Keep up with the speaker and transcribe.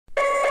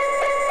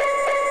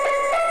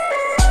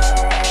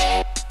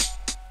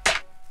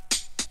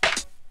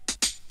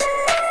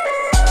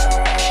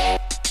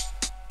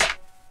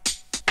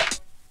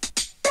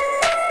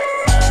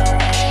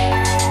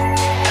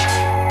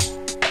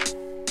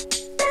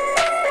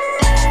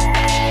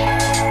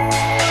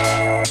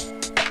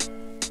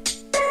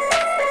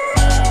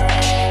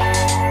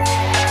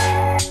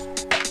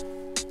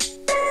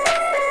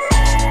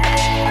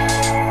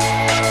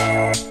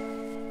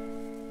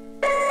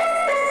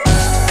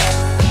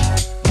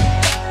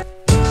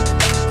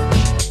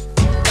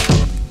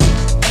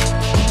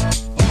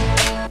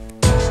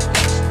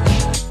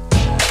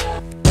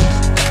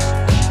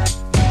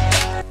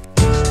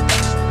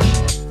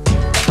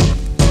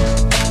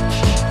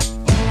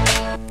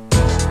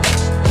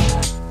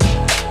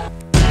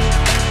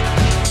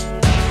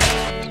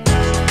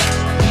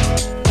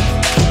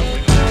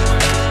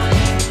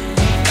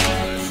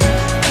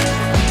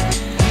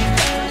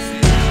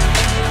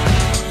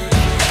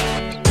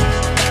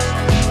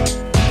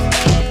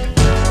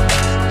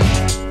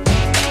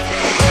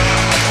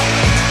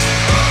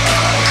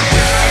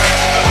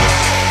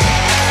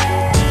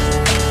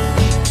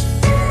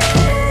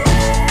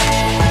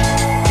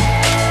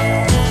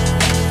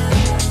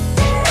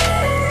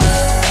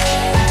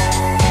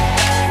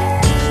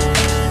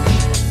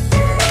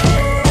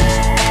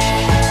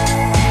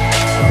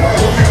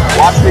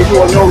They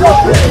doing no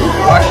mistake.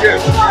 Watch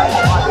this.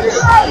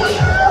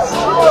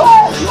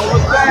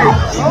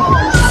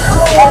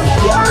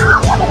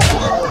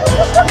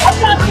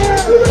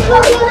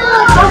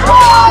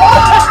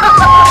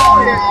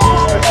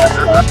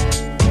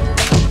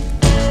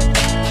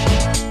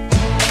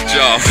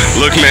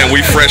 Look, man, we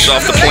fresh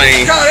off the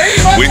plane.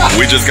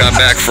 We just got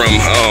back from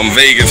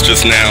Vegas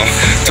just now.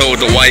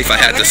 Told the wife I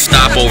had to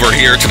stop over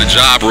here to the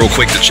job real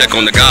quick to check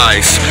on the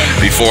guys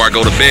before I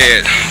go to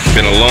bed.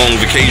 Been a long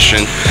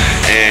vacation,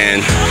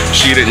 and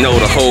she didn't know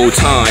the whole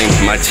time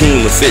my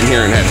team was sitting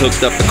here and had hooked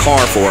up the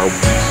car for her.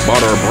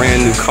 Bought her a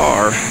brand new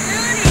car.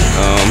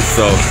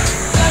 So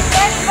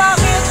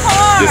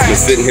just been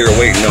sitting here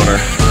waiting on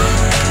her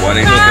while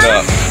they hook it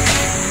up.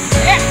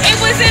 It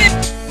was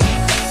in.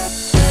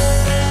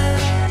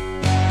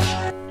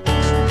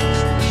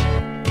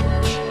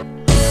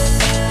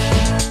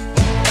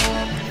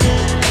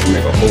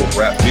 Make a whole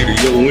rap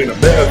video in a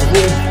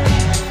bathroom.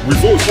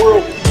 Resource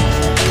World.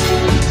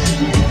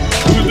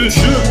 Look at this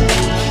shit.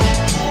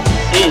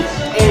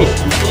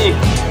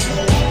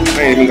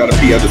 I ain't even gotta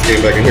pee. I just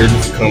came back in here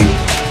just to come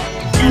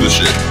do the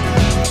shit.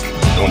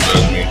 Don't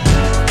judge me.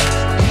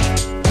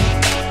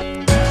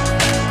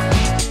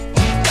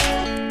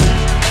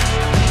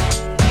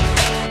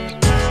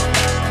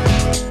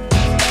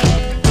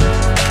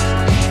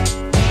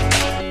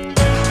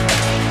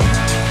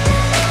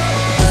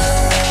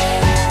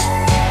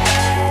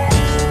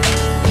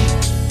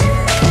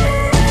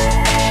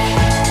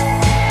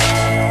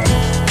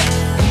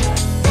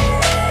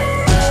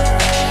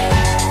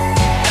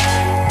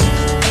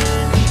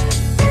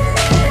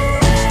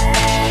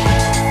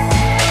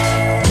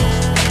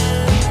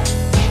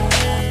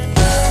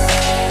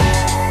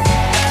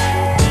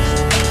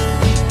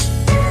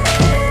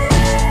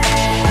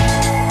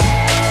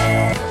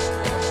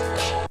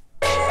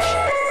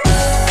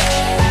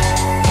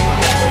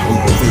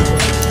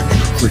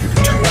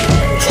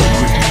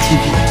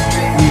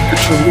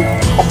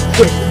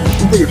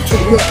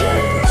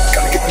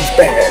 Gotta get these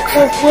bags.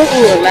 What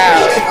will allow?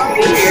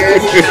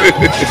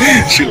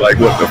 She like,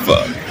 what the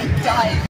fuck?